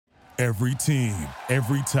Every team,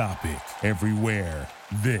 every topic, everywhere.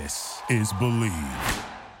 This is Believe.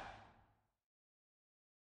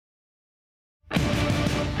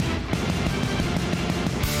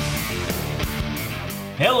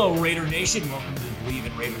 Hello, Raider Nation. Welcome to the Believe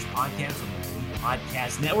in Raiders podcast on the Believe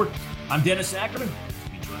Podcast Network. I'm Dennis Ackerman. To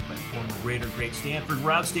be joined by former Raider great Stanford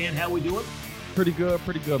Route. Stan, how we doing? Pretty good,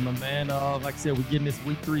 my man. Like I said, we're getting this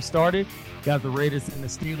week 3 started. Got the Raiders and the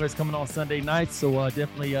Steelers coming on Sunday night, so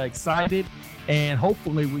definitely excited. And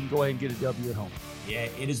hopefully we can go ahead and get a W at home. Yeah,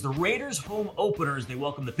 it is the Raiders' home openers. They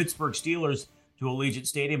welcome the Pittsburgh Steelers to Allegiant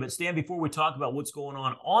Stadium. But Stan, before we talk about what's going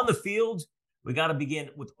on the field, we got to begin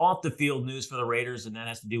with off-the-field news for the Raiders, and that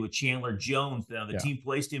has to do with Chandler Jones. The team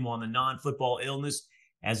placed him on the non-football illness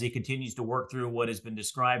as he continues to work through what has been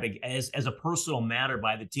described as a personal matter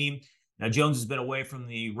by the team. Now, Jones has been away from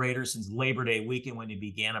the Raiders since Labor Day weekend when he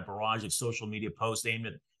began a barrage of social media posts aimed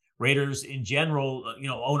at Raiders in general.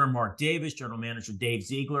 Owner Mark Davis, general manager Dave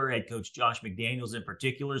Ziegler, head coach Josh McDaniels in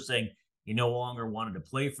particular, saying he no longer wanted to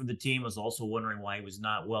play for the team, was also wondering why he was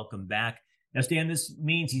not welcomed back. Now, Stan, this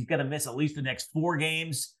means he's going to miss at least the next 4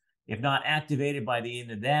 games. If not activated by the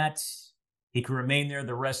end of that, he could remain there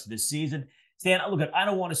the rest of the season. Stan, look, I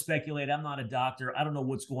don't want to speculate. I'm not a doctor. I don't know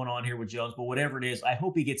what's going on here with Jones, but whatever it is, I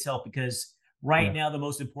hope he gets help because right now the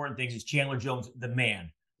most important thing is Chandler Jones, the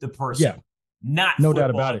man, the person, not no football doubt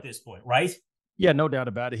about at this point, right? Yeah, no doubt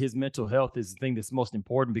about it. His mental health is the thing that's most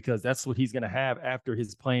important because that's what he's going to have after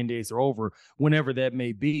his playing days are over, whenever that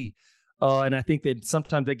may be. And I think that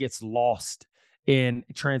sometimes that gets lost in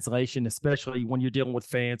translation, especially when you're dealing with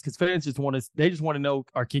fans, because fans just want to know,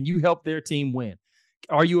 or can you help their team win?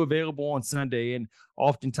 Are you available on Sunday? And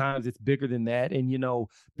oftentimes it's bigger than that. And,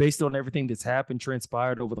 based on everything that's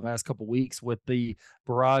transpired over the last couple of weeks with the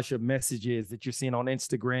barrage of messages that you're seeing on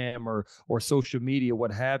Instagram or social media,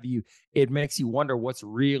 what have you, it makes you wonder what's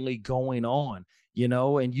really going on,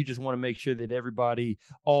 and you just want to make sure that everybody,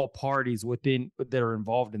 all parties within that are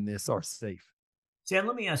involved in this are safe. Sam,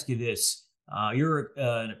 let me ask you this. You're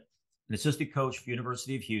an assistant coach for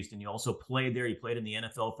University of Houston. You also played there. You played in the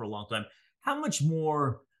NFL for a long time. How much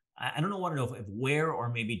more, I don't know, want to know if where or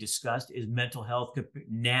maybe discussed is mental health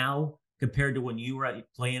now compared to when you were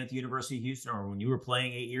playing at the University of Houston or when you were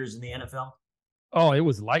playing 8 years in the NFL? Oh, it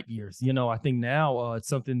was light years. I think now it's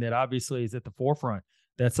something that obviously is at the forefront.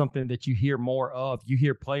 That's something that you hear more of. You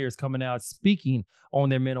hear players coming out speaking on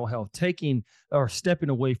their mental health, taking or stepping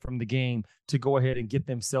away from the game to go ahead and get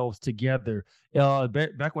themselves together.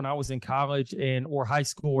 Back when I was in college or high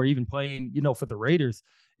school or even playing, for the Raiders,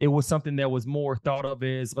 it was something that was more thought of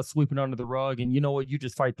as let's sweep it under the rug. And you know what? You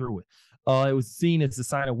just fight through it. It was seen as a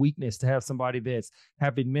sign of weakness to have somebody that's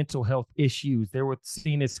having mental health issues. They were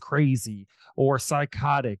seen as crazy or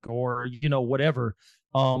psychotic or, whatever.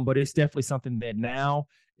 But it's definitely something that now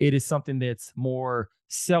it is something that's more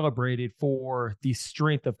celebrated for the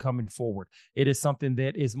strength of coming forward. It is something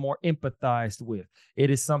that is more empathized with. It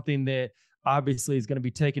is something that obviously is going to be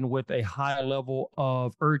taken with a high level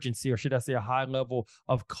of urgency, or should I say a high level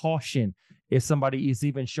of caution if somebody is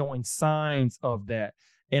even showing signs of that.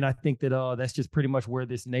 And I think that that's just pretty much where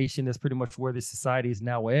this nation, that's pretty much where this society is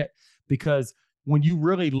now at, because when you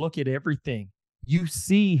really look at everything, you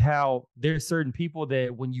see how there's certain people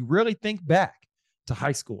that when you really think back to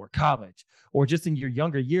high school or college or just in your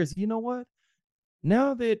younger years, you know what?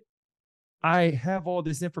 Now that I have all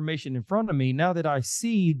this information in front of me, now that I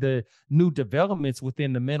see the new developments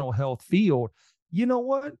within the mental health field, you know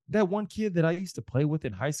what? That one kid that I used to play with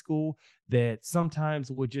in high school that sometimes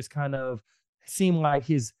would just kind of seem like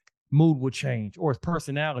his mood would change or his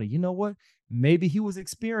personality, you know what? Maybe he was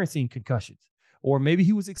experiencing concussions. Or maybe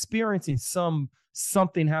he was experiencing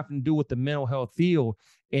something having to do with the mental health field.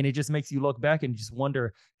 And it just makes you look back and just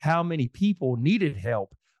wonder how many people needed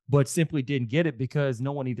help, but simply didn't get it because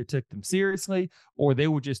no one either took them seriously or they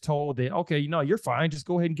were just told that, okay, you're fine. Just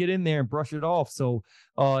go ahead and get in there and brush it off. So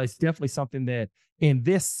it's definitely something that in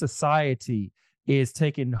this society is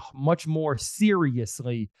taken much more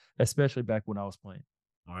seriously, especially back when I was playing.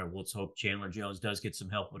 All right, well, let's hope Chandler Jones does get some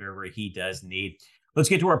help, whatever he does need. Let's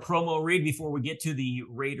get to our promo read before we get to the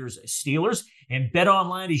Raiders Steelers. And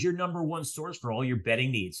BetOnline is your number one source for all your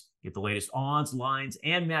betting needs. Get the latest odds, lines,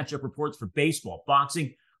 and matchup reports for baseball,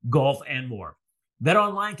 boxing, golf, and more.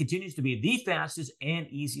 BetOnline continues to be the fastest and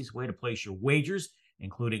easiest way to place your wagers,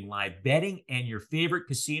 including live betting and your favorite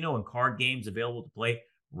casino and card games available to play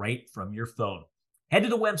right from your phone. Head to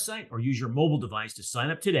the website or use your mobile device to sign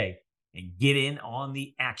up today and get in on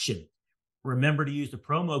the action. Remember to use the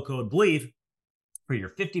promo code BELIEVE for your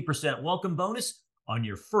 50% welcome bonus on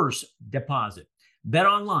your first deposit. Bet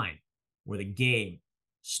online, where the game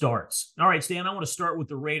starts. All right, Stan, I want to start with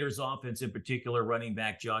the Raiders offense, in particular, running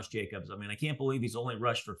back Josh Jacobs. I mean, I can't believe he's only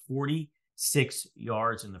rushed for 46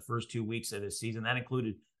 yards in the first 2 weeks of this season. That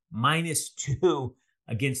included -2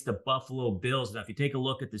 against the Buffalo Bills. Now, if you take a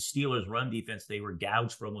look at the Steelers' run defense, they were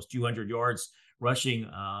gouged for almost 200 yards rushing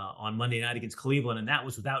on Monday night against Cleveland, and that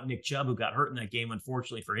was without Nick Chubb, who got hurt in that game.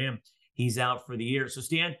 Unfortunately for him, he's out for the year. So,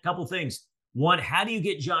 Stan, a couple things. One, how do you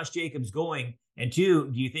get Josh Jacobs going? And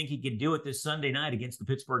two, do you think he can do it this Sunday night against the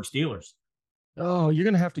Pittsburgh Steelers? Oh, you're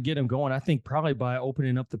going to have to get him going. I think probably by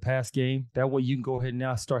opening up the pass game. That way you can go ahead and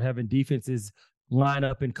now start having defenses line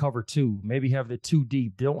up in cover 2. Maybe have the 2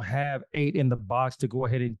 deep. Don't have 8 in the box to go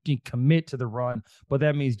ahead and commit to the run. But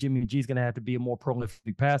that means Jimmy G is going to have to be a more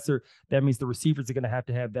prolific passer. That means the receivers are going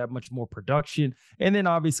to have that much more production. And then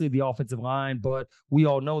obviously the offensive line. But we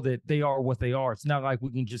all know that they are what they are. It's not like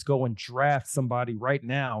we can just go and draft somebody right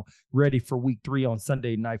now ready for week 3 on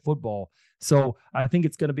Sunday Night Football. So I think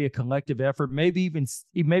it's going to be a collective effort, maybe even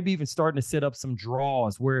starting to set up some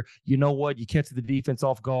draws where, you know what, you catch the defense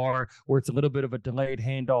off guard, or it's a little bit of a delayed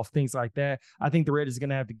handoff, things like that. I think the Raiders are going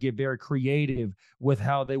to have to get very creative with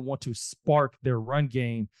how they want to spark their run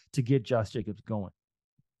game to get Josh Jacobs going.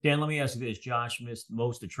 Dan, let me ask you this. Josh missed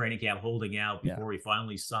most of training camp holding out before he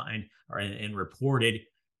finally signed and reported.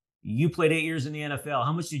 You played 8 years in the NFL.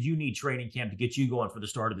 How much did you need training camp to get you going for the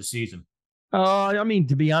start of the season? I mean,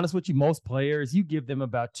 to be honest with you, most players, you give them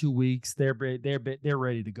about 2 weeks, they're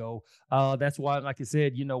ready to go. That's why, like I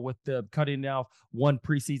said, you know, with the cutting off 1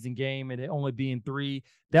 preseason game and it only being 3,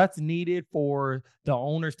 that's needed for the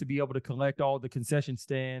owners to be able to collect all the concession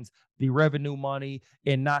stands, the revenue money,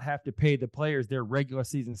 and not have to pay the players their regular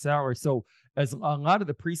season salary. So as a lot of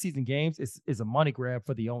the preseason games is a money grab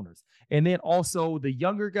for the owners. And then also the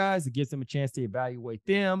younger guys, it gives them a chance to evaluate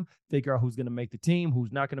them, figure out who's going to make the team,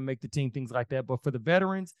 who's not going to make the team, things like that. But for the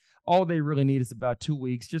veterans, all they really need is about 2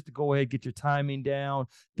 weeks just to go ahead, get your timing down,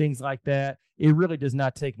 things like that. It really does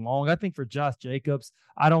not take long. I think for Josh Jacobs,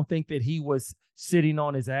 I don't think that he was sitting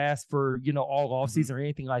on his ass for, you know, all offseason or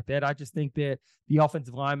anything like that. I just think that the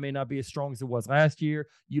offensive line may not be as strong as it was last year.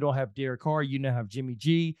 You don't have Derek Carr. You now have Jimmy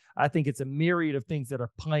G. I think it's a myriad of things that are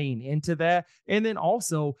playing into that. And then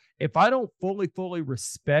also, if I don't fully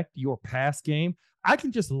respect your pass game, I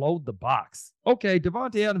can just load the box. Okay,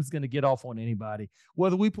 Davante Adams is going to get off on anybody.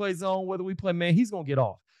 Whether we play zone, whether we play man, he's going to get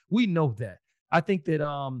off. We know that. I think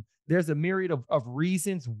that there's a myriad of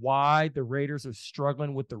reasons why the Raiders are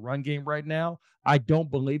struggling with the run game right now. I don't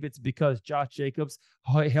believe it's because Josh Jacobs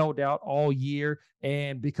held out all year,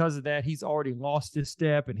 and because of that, he's already lost his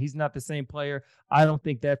step, and he's not the same player. I don't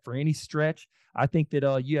think that for any stretch. I think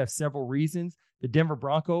that you have several reasons. The Denver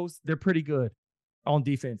Broncos, they're pretty good on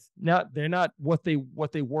defense. Now, they're not what they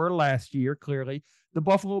were last year, clearly. The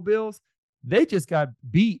Buffalo Bills, they just got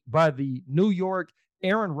beat by the New York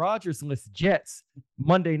Aaron Rodgers-less Jets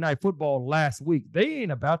Monday Night Football last week. They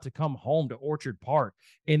ain't about to come home to Orchard Park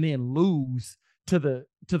and then lose to the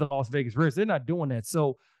Las Vegas Raiders. They're not doing that.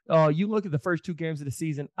 So you look at the first 2 games of the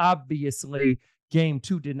season, obviously game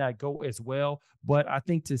 2 did not go as well, but I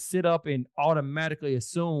think to sit up and automatically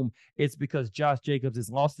assume it's because Josh Jacobs has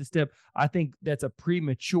lost his step, I think that's a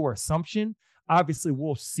premature assumption. Obviously,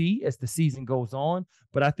 we'll see as the season goes on,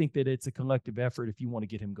 but I think that it's a collective effort if you want to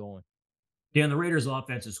get him going. Dan, the Raiders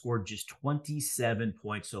offense has scored just 27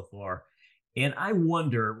 points so far. And I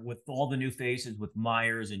wonder, with all the new faces with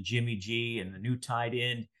Myers and Jimmy G and the new tight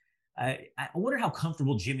end, I wonder how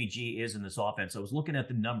comfortable Jimmy G is in this offense. I was looking at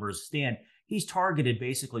the numbers. Stan, he's targeted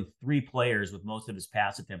basically 3 players with most of his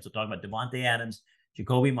pass attempts. So talking about Davante Adams,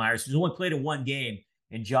 Jacoby Myers, who's only played in 1 game,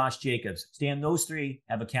 and Josh Jacobs. Stan, those 3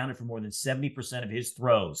 have accounted for more than 70% of his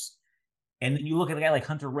throws. And then you look at a guy like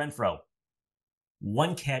Hunter Renfrow.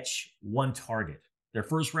 1 catch, 1 target. Their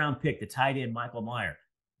first round pick, the tight end, Michael Mayer,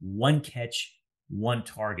 1 catch, 1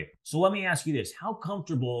 target. So let me ask you this. How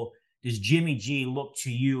comfortable does Jimmy G look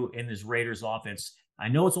to you in this Raiders offense? I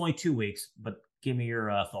know it's only 2 weeks, but give me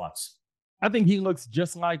your thoughts. I think he looks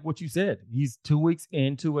just like what you said. He's 2 weeks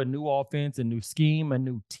into a new offense, a new scheme, a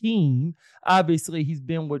new team. Obviously, he's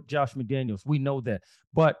been with Josh McDaniels. We know that.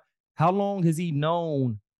 But how long has he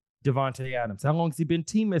known Davante Adams? How long has he been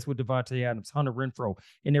teammates with Davante Adams, Hunter Renfrow,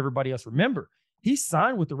 and everybody else? Remember, he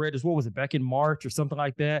signed with the Raiders, what was it, back in March or something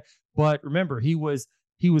like that? But remember, he was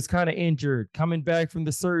kind of injured, coming back from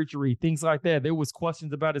the surgery, things like that. There was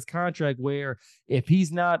questions about his contract where if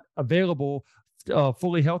he's not available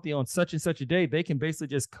fully healthy on such and such a day, they can basically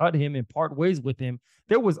just cut him and part ways with him.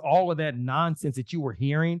 There was all of that nonsense that you were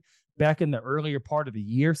hearing back in the earlier part of the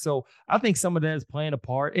year. So I think some of that is playing a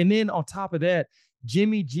part. And then on top of that,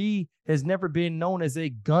 Jimmy G has never been known as a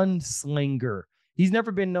gunslinger. He's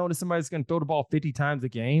never been known as somebody that's going to throw the ball 50 times a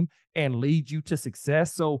game and lead you to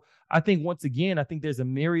success. So I think, once again, I think there's a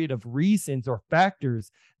myriad of reasons or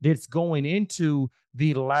factors that's going into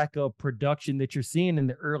the lack of production that you're seeing in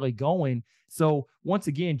the early going. So once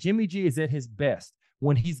again, Jimmy G is at his best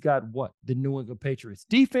when he's got what? The New England Patriots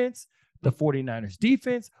defense, the 49ers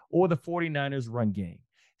defense, or the 49ers run game.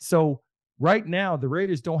 So right now, the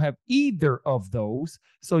Raiders don't have either of those.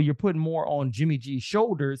 So you're putting more on Jimmy G's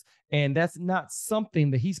shoulders, and that's not something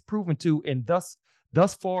that he's proven to. And thus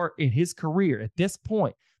far in his career, at this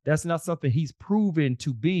point, that's not something he's proven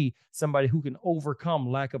to be somebody who can overcome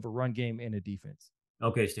lack of a run game and a defense.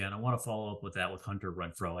 Okay, Stan, I want to follow up with that with Hunter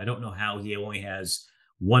Renfrow. I don't know how he only has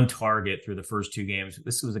one target through the first two games.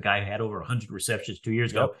 This was a guy who had over 100 receptions 2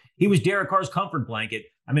 years ago. He was Derek Carr's comfort blanket.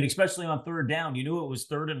 I mean, especially on third down, you knew it was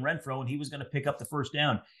third and Renfrow, and he was going to pick up the first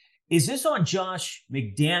down. Is this on Josh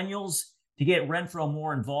McDaniels to get Renfrow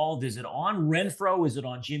more involved? Is it on Renfrow? Is it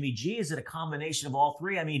on Jimmy G? Is it a combination of all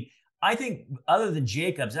three? I mean, I think other than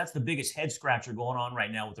Jacobs, that's the biggest head scratcher going on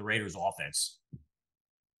right now with the Raiders offense.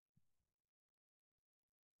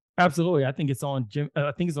 Absolutely. I think it's on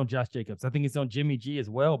Josh Jacobs. I think it's on Jimmy G as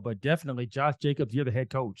well, but definitely Josh Jacobs, you're the head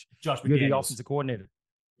coach. You're the offensive coordinator.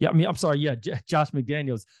 Yeah, I mean, I'm sorry. Yeah, Josh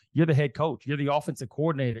McDaniels, you're the head coach. You're the offensive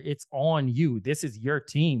coordinator. It's on you. This is your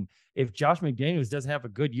team. If Josh McDaniels doesn't have a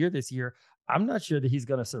good year this year, I'm not sure that he's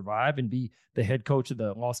going to survive and be the head coach of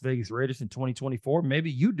the Las Vegas Raiders in 2024.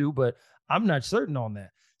 Maybe you do, but I'm not certain on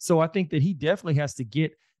that. So I think that he definitely has to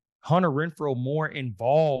get Hunter Renfrow more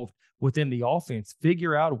involved within the offense,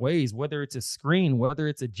 figure out ways, whether it's a screen, whether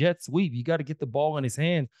it's a jet sweep. You got to get the ball in his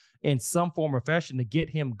hands in some form or fashion to get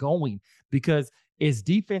him going, because as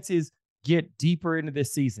defenses get deeper into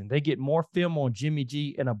this season, they get more film on Jimmy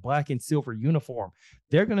G in a black and silver uniform.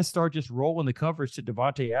 They're going to start just rolling the coverage to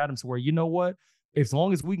Devontae Adams, where, you know what, as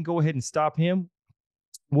long as we can go ahead and stop him,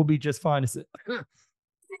 we'll be just fine.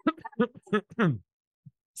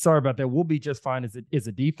 Sorry about that. We'll be just fine as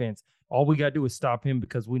a defense. All we got to do is stop him,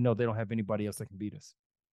 because we know they don't have anybody else that can beat us.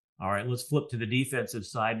 All right, let's flip to the defensive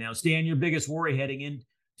side now. Stan, your biggest worry heading into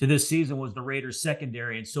this season was the Raiders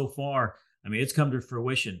secondary, and so far, I mean, it's come to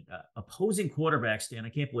fruition. Opposing quarterbacks, Stan, I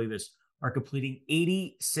can't believe this, are completing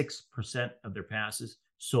 86% of their passes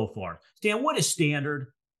so far. Stan, what is standard?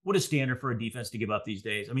 What is standard for a defense to give up these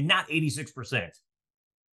days? I mean, not 86%.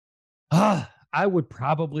 I would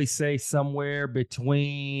probably say somewhere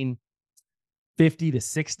between 50 to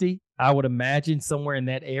 60. I would imagine somewhere in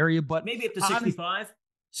that area, but maybe up to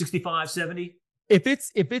 65, 70. If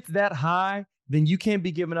it's that high, then you can't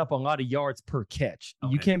be giving up a lot of yards per catch.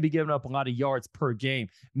 Okay. You can't be giving up a lot of yards per game.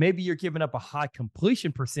 Maybe you're giving up a high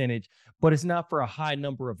completion percentage, but it's not for a high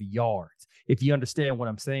number of yards, if you understand what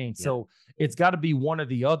I'm saying. Yeah. So it's got to be one or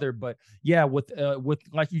the other. But yeah, with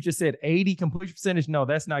like you just said, 80 completion percentage, no,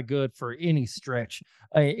 that's not good for any stretch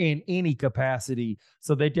in any capacity.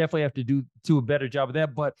 So they definitely have to do a better job of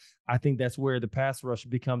that. But I think that's where the pass rush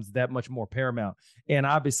becomes that much more paramount. And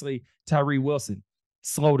obviously, Tyree Wilson,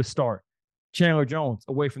 slow to start. Chandler Jones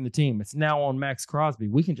away from the team. It's now on Max Crosby.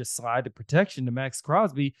 We can just slide the protection to Max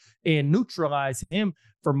Crosby and neutralize him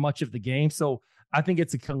for much of the game. So I think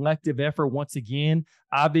it's a collective effort once again.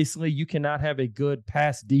 Obviously, you cannot have a good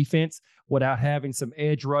pass defense without having some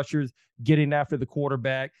edge rushers getting after the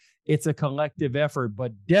quarterback. It's a collective effort,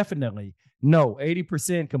 but definitely no,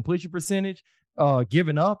 80% completion percentage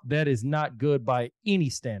given up, that is not good by any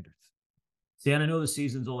standards. Stan, I know the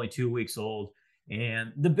season's only 2 weeks old.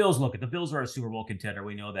 And the Bills are a Super Bowl contender.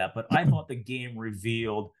 We know that. But I thought the game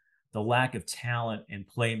revealed the lack of talent and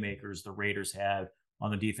playmakers the Raiders have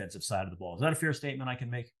on the defensive side of the ball. Is that a fair statement I can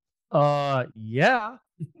make? Yeah.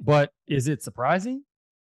 But is it surprising?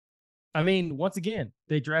 I mean, once again,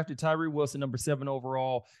 they drafted Tyree Wilson, number 7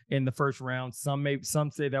 overall in the first round. Some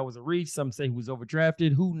say that was a reach. Some say he was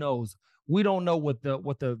overdrafted. Who knows? We don't know what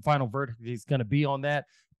the final verdict is going to be on that.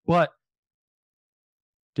 But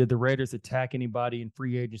did the Raiders attack anybody in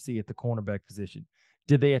free agency at the cornerback position?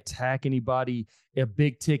 Did they attack anybody, a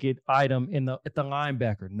big ticket item at the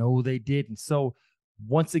linebacker? No, they didn't. So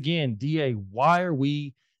once again, DA, why are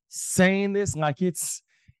we saying this like it's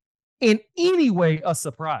in any way a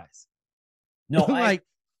surprise? No,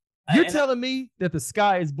 you're telling me that the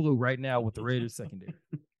sky is blue right now with the Raiders secondary.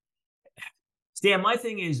 Stan, my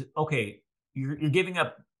thing is, okay, you're giving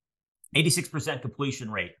up 86% completion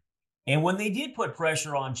rate. And when they did put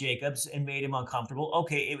pressure on Jacobs and made him uncomfortable,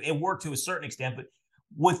 okay, it worked to a certain extent. But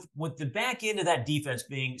with the back end of that defense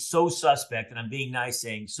being so suspect, and I'm being nice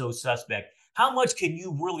saying so suspect, how much can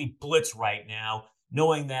you really blitz right now,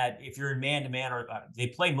 knowing that if you're in man-to-man, or they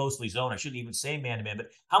play mostly zone, I shouldn't even say man-to-man, but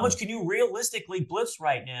how much can you realistically blitz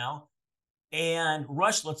right now and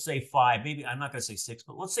rush, let's say 5, maybe I'm not going to say 6,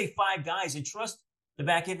 but let's say 5 guys and trust the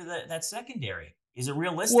back end of that secondary. Is it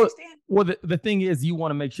realistic, Well, Stan? the thing is, you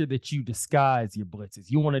want to make sure that you disguise your blitzes.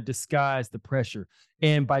 You want to disguise the pressure.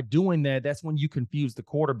 And by doing that, that's when you confuse the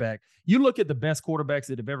quarterback. You look at the best quarterbacks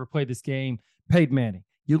that have ever played this game, Peyton Manning.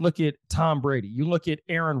 You look at Tom Brady. You look at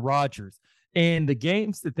Aaron Rodgers. And the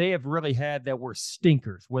games that they have really had that were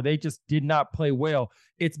stinkers, where they just did not play well,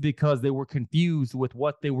 it's because they were confused with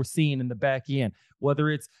what they were seeing in the back end, whether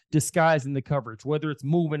it's disguising the coverage, whether it's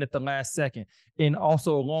moving at the last second, and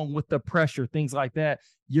also along with the pressure, things like that.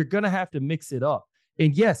 You're going to have to mix it up.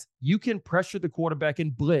 And yes, you can pressure the quarterback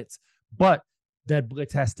and blitz, but that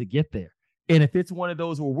blitz has to get there. And if it's one of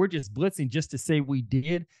those where we're just blitzing just to say we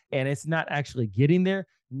did, and it's not actually getting there,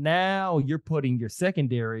 now you're putting your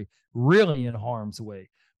secondary really in harm's way.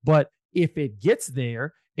 But if it gets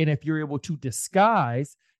there, and if you're able to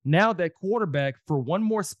disguise, now that quarterback, for one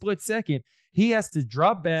more split second, he has to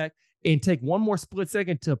drop back and take one more split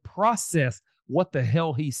second to process what the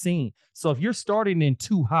hell he's seen. So if you're starting in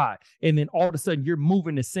 2 high and then all of a sudden you're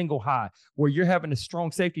moving to single high, where you're having a strong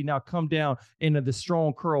safety now come down into the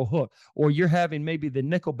strong curl hook, or you're having maybe the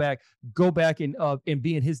nickelback go back and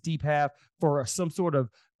be in his deep half for some sort of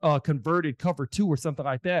converted cover 2 or something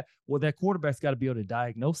like that, well, that quarterback's got to be able to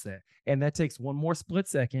diagnose that. And that takes one more split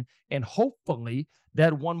second. And hopefully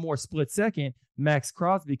that one more split second, Max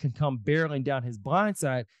Crosby can come barreling down his blind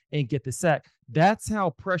side and get the sack. That's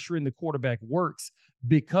how pressuring the quarterback works,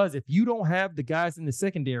 because if you don't have the guys in the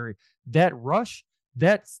secondary, that rush,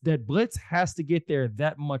 that blitz has to get there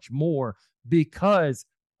that much more because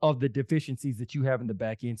of the deficiencies that you have in the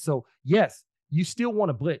back end. So yes, you still want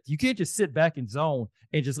to blitz. You can't just sit back in zone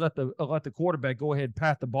and just let the quarterback go ahead and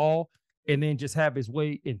pat the ball and then just have his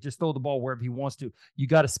way and just throw the ball wherever he wants to. You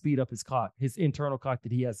got to speed up his clock, his internal clock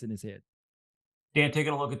that he has in his head. Dan,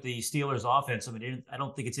 taking a look at the Steelers offense, I mean, I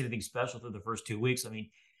don't think it's anything special through the first 2 weeks. I mean,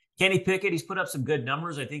 Kenny Pickett, he's put up some good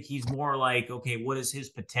numbers. I think he's more like, okay, what is his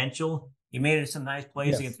potential? He made some nice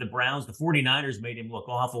plays against the Browns. The 49ers made him look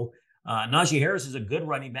awful. Najee Harris is a good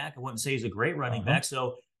running back. I wouldn't say he's a great running back.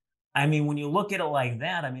 So, I mean, when you look at it like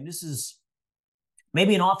that, I mean, this is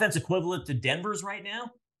maybe an offense equivalent to Denver's right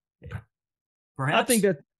now. Perhaps.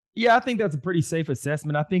 I think that's a pretty safe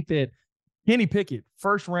assessment. I think that Kenny Pickett,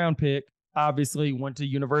 first round pick, obviously went to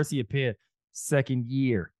University of Pitt, second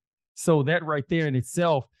year. So that right there in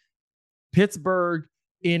itself, Pittsburgh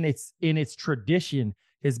in its tradition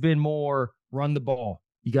has been more run the ball.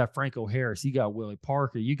 You got Franco Harris, you got Willie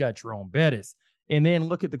Parker, you got Jerome Bettis. And then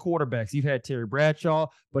look at the quarterbacks. You've had Terry Bradshaw,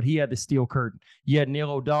 but he had the steel curtain. You had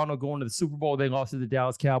Neil O'Donnell going to the Super Bowl. They lost to the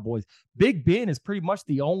Dallas Cowboys. Big Ben is pretty much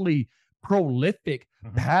the only prolific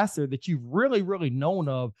passer that you've really, really known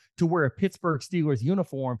of to wear a Pittsburgh Steelers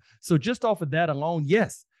uniform. So just off of that alone,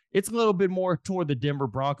 yes, it's a little bit more toward the Denver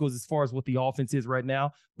Broncos as far as what the offense is right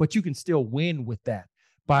now, but you can still win with that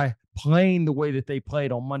by playing the way that they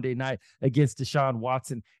played on Monday night against Deshaun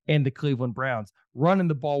Watson and the Cleveland Browns, running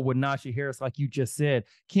the ball with Najee Harris, like you just said.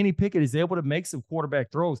 Kenny Pickett is able to make some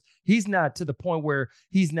quarterback throws. He's not to the point where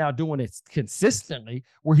he's now doing it consistently,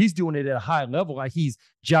 where he's doing it at a high level like he's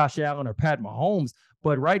Josh Allen or Pat Mahomes.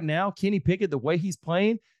 But right now, Kenny Pickett, the way he's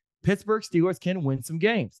playing, Pittsburgh Steelers can win some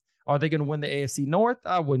games. Are they going to win the AFC North?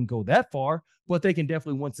 I wouldn't go that far, but they can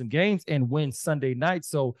definitely win some games and win Sunday night.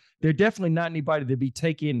 So they're definitely not anybody to be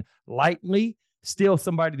taken lightly. Still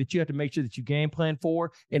somebody that you have to make sure that you game plan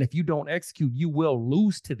for. And if you don't execute, you will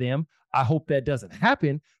lose to them. I hope that doesn't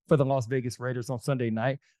happen for the Las Vegas Raiders on Sunday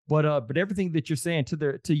night. But everything that you're saying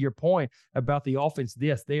to your point about the offense,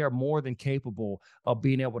 yes, they are more than capable of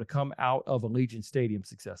being able to come out of Allegiant Stadium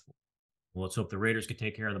successful. Well, let's hope the Raiders could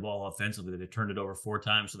take care of the ball offensively. They turned it over 4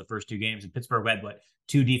 times for the first 2 games. And Pittsburgh had,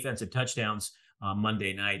 2 defensive touchdowns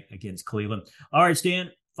Monday night against Cleveland. All right, Stan,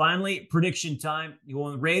 finally, prediction time. You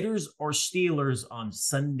want Raiders or Steelers on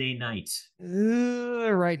Sunday night?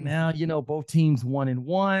 Right now, both teams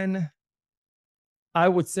 1-1. I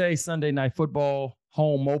would say Sunday Night Football,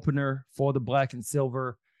 home opener for the black and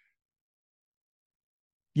silver.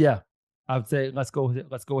 Yeah, I would say let's go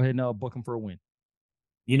ahead and book them for a win.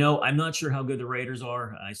 I'm not sure how good the Raiders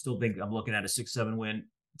are. I still think I'm looking at a 6-7 win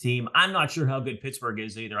team. I'm not sure how good Pittsburgh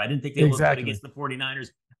is either. I didn't think they looked good against the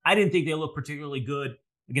 49ers. I didn't think they looked particularly good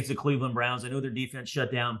against the Cleveland Browns. I know their defense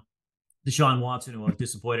shut down Deshaun Watson, who was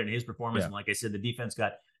disappointed in his performance. Yeah. And like I said, the defense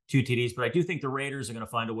got 2 TDs. But I do think the Raiders are going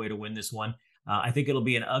to find a way to win this one. I think it'll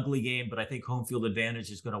be an ugly game, but I think home field advantage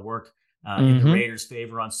is going to work in the Raiders'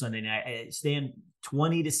 favor on Sunday night. Stand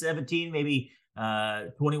 20-17, maybe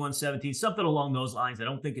 21-17, something along those lines. I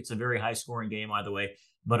don't think it's a very high-scoring game either way,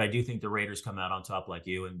 but I do think the Raiders come out on top like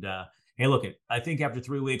you. And Hey, look, I think after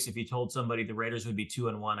 3 weeks, if you told somebody the Raiders would be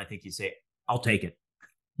 2-1, I think you'd say, I'll take it.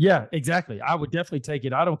 Yeah, exactly. I would definitely take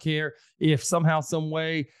it. I don't care if somehow, some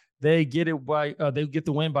way they get it by they get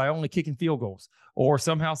the win by only kicking field goals, or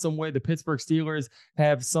somehow, some way the Pittsburgh Steelers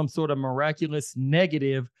have some sort of miraculous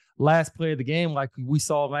negative last play of the game, like we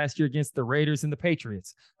saw last year against the Raiders and the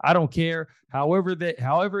Patriots. I don't care. However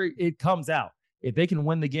it comes out, if they can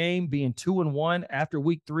win the game being 2-1 after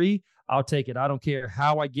week 3, I'll take it. I don't care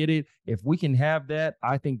how I get it. If we can have that,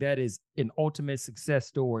 I think that is an ultimate success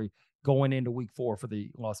story going into week 4 for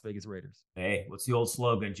the Las Vegas Raiders. Hey, what's the old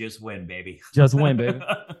slogan? Just win, baby. Just win, baby.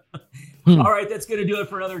 All right, that's going to do it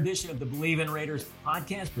for another edition of the Believe in Raiders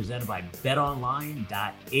podcast presented by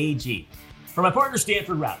betonline.ag. For my partner,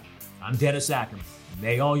 Stanford Routt, I'm Dennis Ackerman.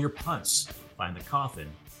 May all your punts find the coffin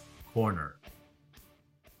corner.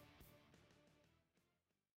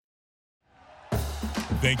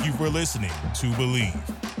 Thank you for listening to Believe.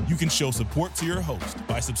 You can show support to your host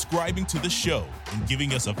by subscribing to the show and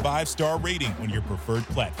giving us a 5-star rating on your preferred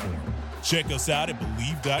platform. Check us out at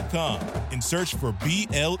Believe.com and search for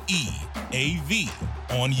BLEAV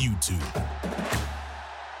on YouTube.